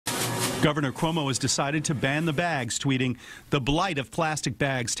Governor Cuomo has decided to ban the bags, tweeting, "The blight of plastic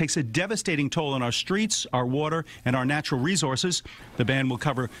bags takes a devastating toll on our streets, our water, and our natural resources. The ban will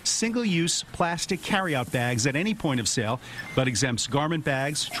cover single-use plastic carryout bags at any point of sale, but exempts garment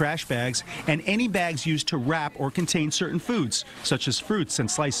bags, trash bags, and any bags used to wrap or contain certain foods, such as fruits and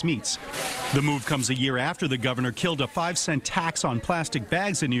sliced meats." The move comes a year after the governor killed a 5-cent tax on plastic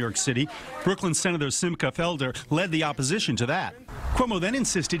bags in New York City. Brooklyn Senator Simcha Felder led the opposition to that. Cuomo then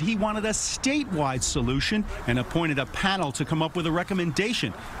insisted he wanted a statewide solution and appointed a panel to come up with a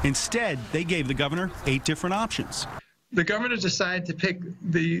recommendation. Instead, they gave the governor 8 different options. The governor decided to pick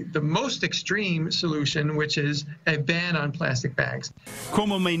the most extreme solution, which is a ban on plastic bags.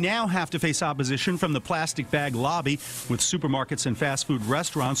 Cuomo may now have to face opposition from the plastic bag lobby, with supermarkets and fast food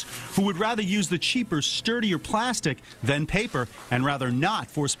restaurants who would rather use the cheaper, sturdier plastic than paper and rather not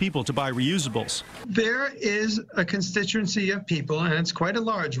force people to buy reusables. There is a constituency of people, and it's quite a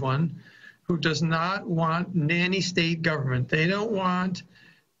large one, who does not want nanny state government. They don't want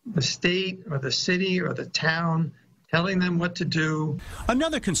the state or the city or the town telling them what to do.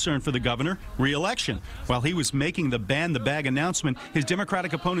 Another concern for the governor, re-election. While he was making the ban the bag announcement, his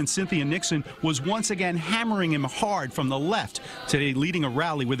Democratic opponent Cynthia Nixon was once again hammering him hard from the left, today leading a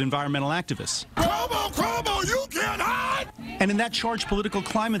rally with environmental activists. Cuomo, you can't hide! And in that charged political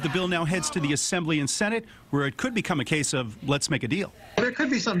climate, the bill now heads to the Assembly and Senate, where it could become a case of let's make a deal. There could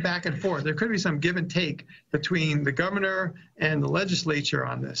be some back and forth. There could be some give and take between the governor and the legislature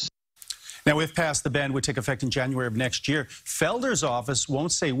on this. Now, if passed, the ban would take effect in January of next year. Felder's office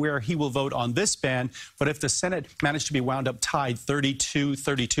won't say where he will vote on this ban, but if the Senate managed to be wound up tied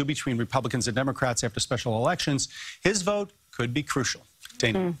 32-32 between Republicans and Democrats after special elections, his vote could be crucial.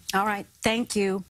 Dana. All right. Thank you.